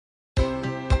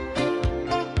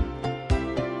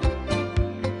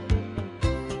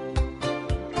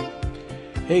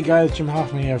Hey guys, Jim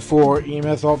Hoffman here for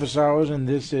EMS Office Hours, and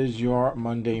this is your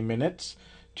Monday Minutes.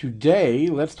 Today,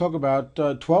 let's talk about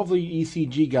 12 lead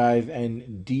ECG guys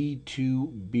and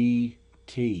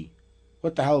D2BT.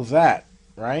 What the hell is that,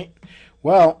 right?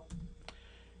 Well,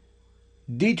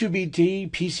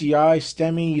 D2BT, PCI,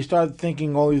 STEMI, you start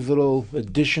thinking all these little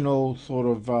additional sort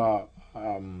of,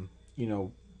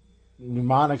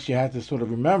 mnemonics you have to sort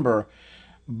of remember,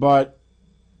 but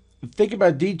think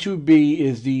about D2B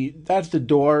is that's the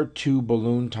door to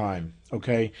balloon time.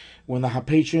 Okay, when the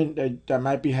patient that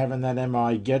might be having that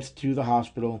MI gets to the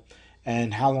hospital,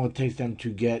 and how long it takes them to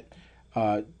get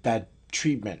that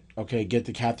treatment. Okay, get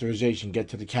the catheterization, get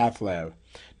to the cath lab.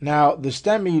 Now the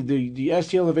STEMI, the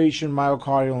ST elevation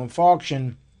myocardial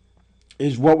infarction,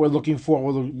 is what we're looking for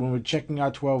when we're checking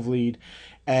our 12 lead,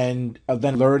 and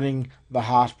then alerting the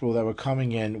hospital that we're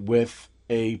coming in with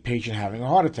a patient having a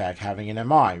heart attack, having an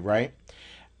MI, right?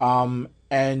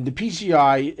 And the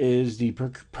PCI is the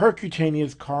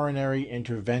percutaneous coronary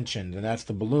intervention, and that's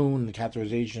the balloon, the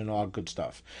catheterization, and all that good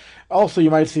stuff. Also,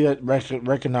 you might see that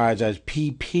recognized as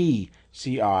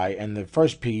PPCI, and the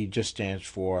first P just stands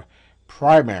for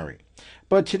primary.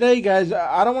 But today, guys,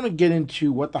 I don't want to get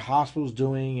into what the hospital's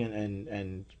doing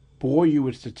and bore you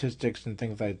with statistics and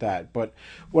things like that. But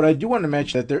what I do want to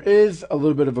mention that there is a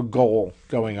little bit of a goal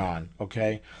going on,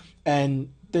 okay?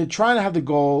 And they're trying to have the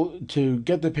goal to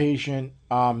get the patient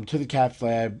to the cath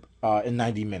lab in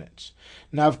 90 minutes.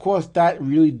 Now, of course, that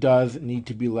really does need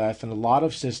to be less, and a lot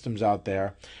of systems out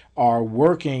there are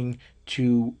working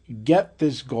to get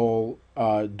this goal,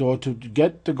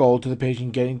 get the goal to the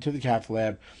patient getting to the cath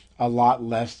lab a lot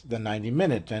less than 90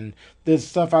 minutes. And there's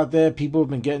stuff out there, people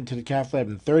have been getting to the cath lab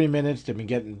in 30 minutes, they've been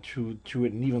getting to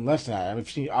it in even less than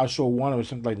that. I saw one, it was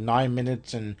something like 9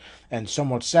 minutes and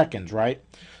somewhat seconds, right?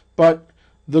 But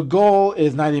the goal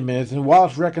is 90 minutes, and while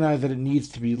it's recognized that it needs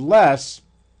to be less,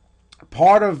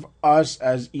 part of us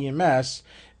as EMS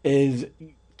is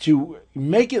to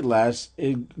make it less.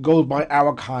 It goes by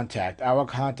our contact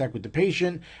with the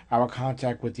patient, our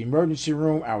contact with the emergency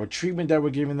room, our treatment that we're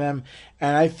giving them.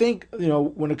 And I think,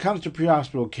 when it comes to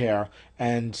pre-hospital care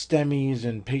and STEMIs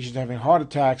and patients having heart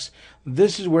attacks,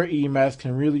 this is where EMS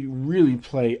can really, really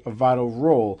play a vital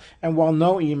role. And while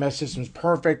no EMS system is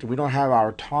perfect, we don't have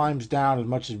our times down as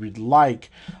much as we'd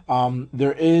like,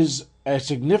 there is a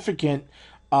significant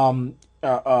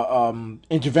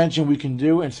intervention we can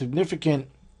do, and significant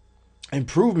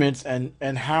improvements,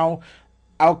 and how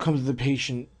outcomes of the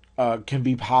patient can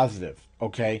be positive,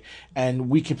 okay? And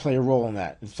we can play a role in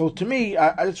that. And so to me,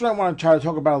 that's what I want to try to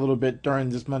talk about a little bit during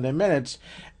this Monday Minutes,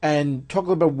 and talk a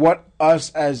little bit what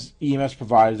us as EMS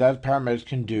providers, as paramedics,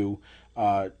 can do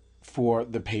for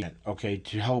the patient, okay,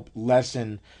 to help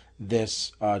lessen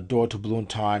this door to balloon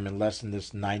time and lessen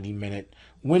this 90-minute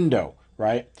window,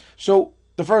 right? So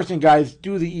the first thing, guys,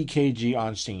 do the EKG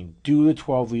on scene. Do the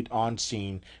 12 lead on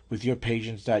scene with your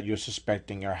patients that you're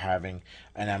suspecting are having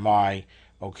an MI,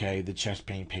 okay, the chest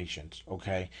pain patients,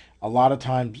 okay? A lot of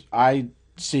times I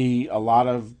see a lot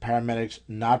of paramedics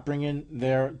not bringing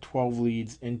their 12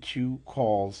 leads into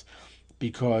calls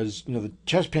because, the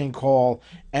chest pain call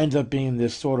ends up being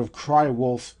this sort of cry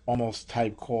wolf almost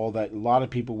type call that a lot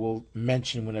of people will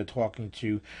mention when they're talking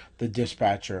to the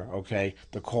dispatcher, okay,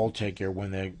 the call taker, when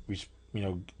they're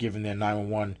given their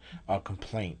 911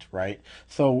 complaint, right?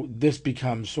 So this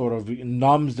becomes sort of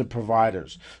numbs the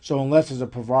providers. So unless as a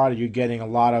provider you're getting a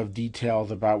lot of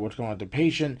details about what's going on with the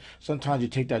patient, sometimes you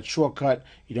take that shortcut,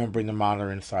 you don't bring the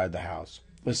monitor inside the house.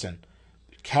 Listen,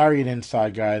 carry it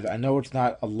inside, guys. I know it's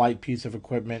not a light piece of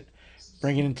equipment.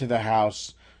 Bring it into the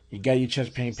house. You got your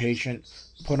chest pain patient,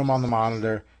 put them on the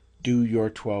monitor, do your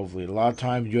 12 lead. A lot of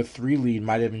times your 3 lead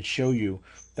might even show you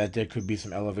that there could be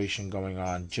some elevation going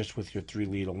on just with your 3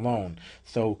 lead alone.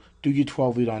 So do your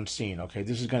 12 lead on scene, okay?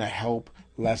 This is going to help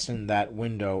lessen that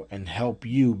window and help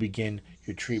you begin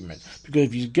your treatment. Because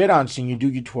if you get on scene, you do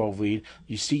your 12 lead,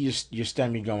 you see your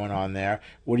STEMI going on there,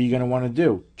 what are you going to want to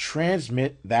do?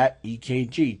 Transmit that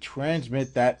EKG,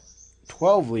 transmit that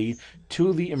 12 lead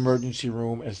to the emergency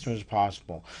room as soon as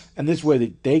possible. And this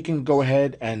way they can go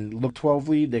ahead and look 12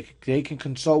 lead, they can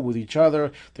consult with each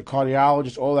other, the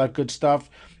cardiologist, all that good stuff,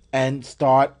 and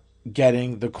start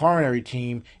getting the coronary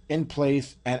team in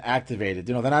place and activated.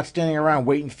 They're not standing around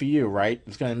waiting for you, right?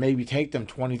 It's going to maybe take them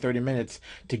 20, 30 minutes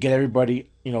to get everybody,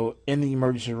 in the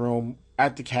emergency room,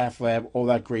 at the cath lab, all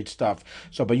that great stuff.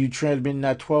 So by you transmitting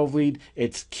that 12 lead,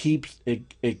 it keeps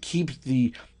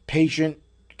the patient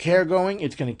care going.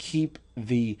 It's going to keep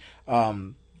their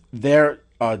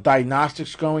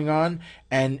diagnostics going on,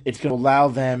 and it's going to allow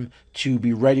them to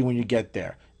be ready when you get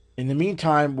there. In the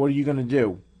meantime, what are you going to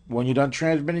do? When you're done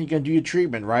transmitting, you can do your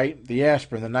treatment, right? The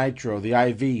aspirin, the nitro, the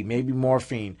IV, maybe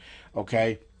morphine,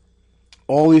 okay?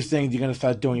 All these things you're going to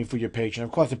start doing for your patient,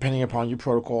 of course, depending upon your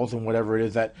protocols and whatever it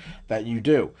is that you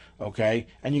do, okay?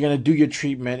 And you're going to do your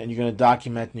treatment, and you're going to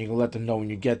document, and you're going to let them know when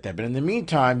you get there. But in the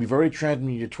meantime, you've already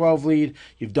transmitted your 12 lead,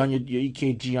 you've done your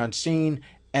EKG on scene,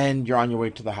 and you're on your way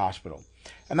to the hospital.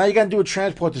 And now you're going to do a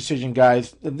transport decision,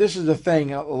 guys. This is the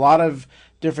thing. A lot of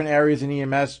different areas in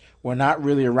EMS, we're not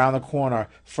really around the corner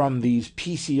from these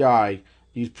PCI,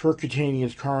 these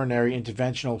percutaneous coronary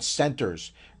interventional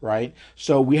centers, right?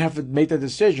 So we have to make that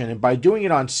decision. And by doing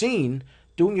it on scene,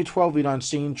 doing your 12 lead on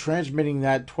scene, transmitting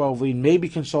that 12 lead, maybe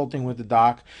consulting with the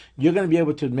doc, you're going to be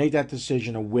able to make that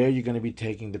decision of where you're going to be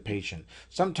taking the patient.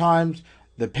 Sometimes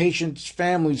the patient's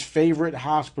family's favorite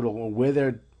hospital, or where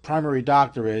their primary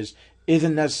doctor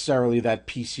isn't necessarily that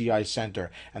PCI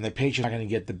center, and the patient's not going to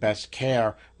get the best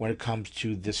care when it comes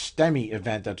to the STEMI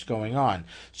event that's going on.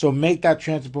 So make that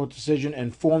transport decision,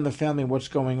 inform the family what's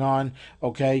going on,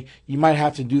 okay? You might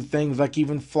have to do things like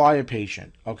even fly a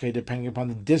patient, okay, depending upon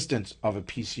the distance of a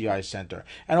PCI center.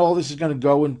 And all this is going to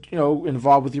go and,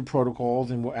 involved with your protocols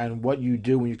and what you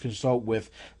do when you consult with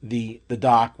the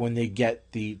doc when they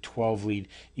get the 12 lead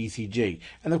ECG.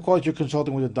 And of course, you're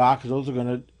consulting with the doc, because those are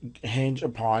going to hinge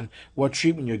upon what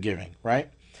treatment you're giving,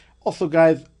 right? Also,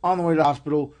 guys, on the way to the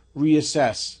hospital,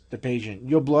 reassess the patient,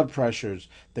 your blood pressures,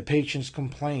 the patient's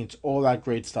complaints, all that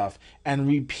great stuff, and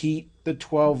repeat the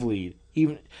 12 lead.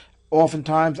 Even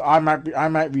oftentimes, I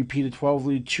might repeat a 12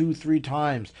 lead 2-3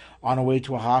 times on the way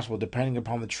to a hospital, depending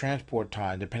upon the transport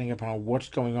time, depending upon what's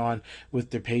going on with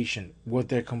the patient, what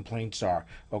their complaints are,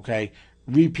 okay?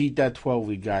 Repeat that 12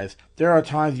 lead, guys. There are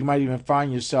times you might even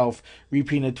find yourself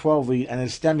repeating a 12 lead, and the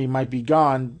STEMI might be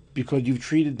gone because you've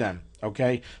treated them,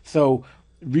 okay? So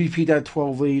repeat that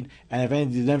 12 lead, and if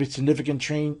there's any significant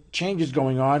changes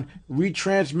going on,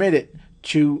 retransmit it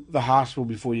to the hospital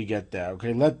before you get there,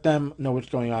 okay? Let them know what's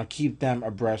going on. Keep them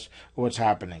abreast of what's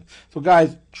happening. So,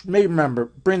 guys, maybe remember,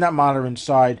 bring that monitor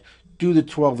inside, do the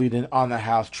 12 lead on the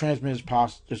house, transmit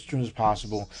as soon as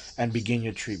possible, and begin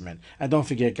your treatment. And don't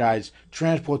forget, guys,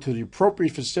 transport to the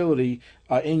appropriate facility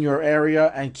in your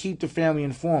area, and keep the family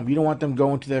informed. You don't want them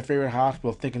going to their favorite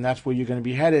hospital thinking that's where you're going to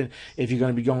be headed. If you're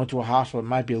going to be going to a hospital, it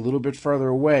might be a little bit further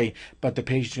away, but the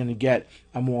patient's going to get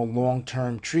a more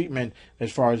long-term treatment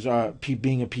as far as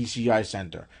being a PCI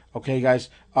center. Okay, guys?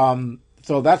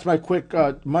 So that's my quick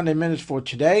Monday Minutes for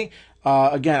today.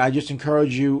 Again, I just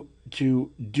encourage you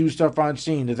to do stuff on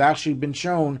scene. It's actually been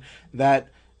shown that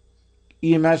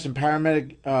EMS and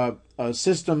paramedic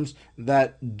systems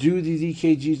that do these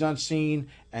EKGs on scene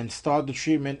and start the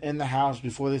treatment in the house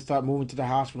before they start moving to the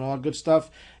hospital and all that good stuff,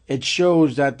 it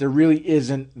shows that there really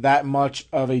isn't that much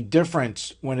of a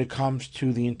difference when it comes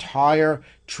to the entire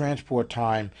transport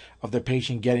time of the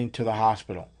patient getting to the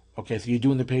hospital. Okay, so you're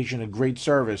doing the patient a great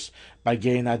service by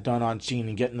getting that done on scene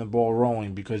and getting the ball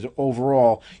rolling, because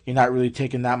overall, you're not really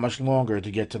taking that much longer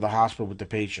to get to the hospital with the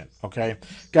patient. Okay,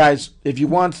 guys, if you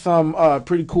want some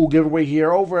pretty cool giveaway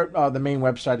here over at the main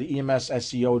website,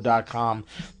 emsseo.com,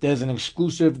 there's an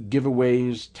exclusive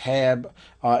giveaways tab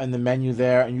in the menu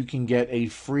there, and you can get a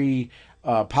free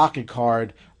pocket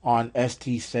card on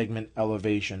ST segment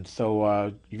elevation. So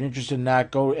if you're interested in that,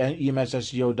 go to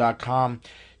emsseo.com.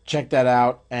 Check that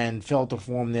out and fill out the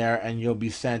form there, and you'll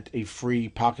be sent a free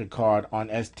pocket card on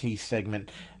ST segment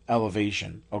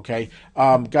elevation. Okay,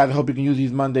 guys, I hope you can use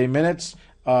these Monday Minutes.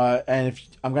 And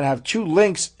I'm going to have 2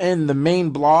 links in the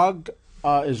main blog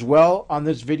as well on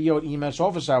this video at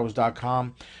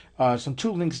emsofficehours.com.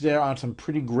 2 links there on some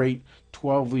pretty great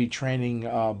 12-lead training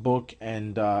book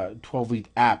and 12-lead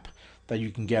app that you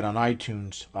can get on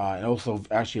iTunes, and also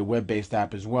actually a web-based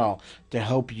app as well to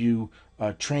help you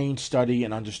train, study,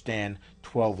 and understand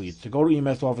 12 leads. So go to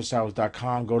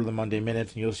emsofficehours.com, go to the Monday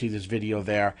Minutes, and you'll see this video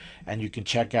there, and you can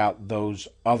check out those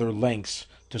other links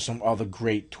to some other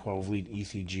great 12-lead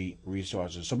ECG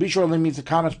resources. So be sure to leave me the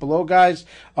comments below, guys.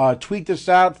 Tweet this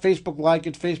out, Facebook like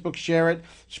it, Facebook share it,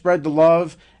 spread the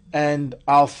love, and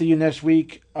I'll see you next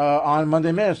week on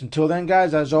Monday Minutes. Until then,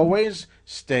 guys, as always,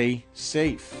 stay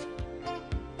safe.